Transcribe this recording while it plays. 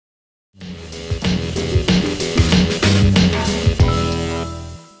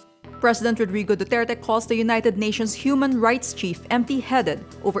President Rodrigo Duterte calls the United Nations human rights chief empty-headed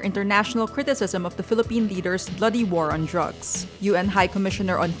over international criticism of the Philippine leader's bloody war on drugs. UN High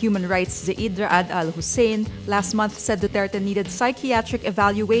Commissioner on Human Rights Zeid Ra'ad Al Hussein last month said Duterte needed psychiatric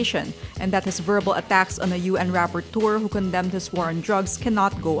evaluation and that his verbal attacks on a UN rapporteur who condemned his war on drugs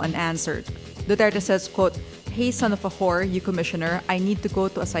cannot go unanswered. Duterte says, quote, "Hey, son of a whore, you commissioner, I need to go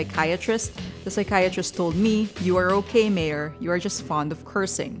to a psychiatrist. The psychiatrist told me, you are okay, Mayor, you are just fond of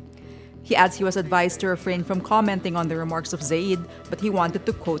cursing." He adds he was advised to refrain from commenting on the remarks of Zeid, but he wanted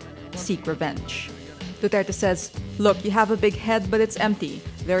to, quote, "seek revenge." Duterte says, "Look, you have a big head, but it's empty.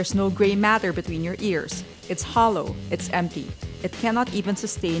 There is no gray matter between your ears. It's hollow, it's empty. It cannot even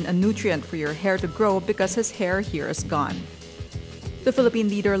sustain a nutrient for your hair to grow because his hair here is gone." The Philippine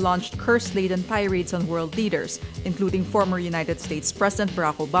leader launched curse-laden tirades on world leaders, including former United States President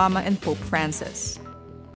Barack Obama and Pope Francis.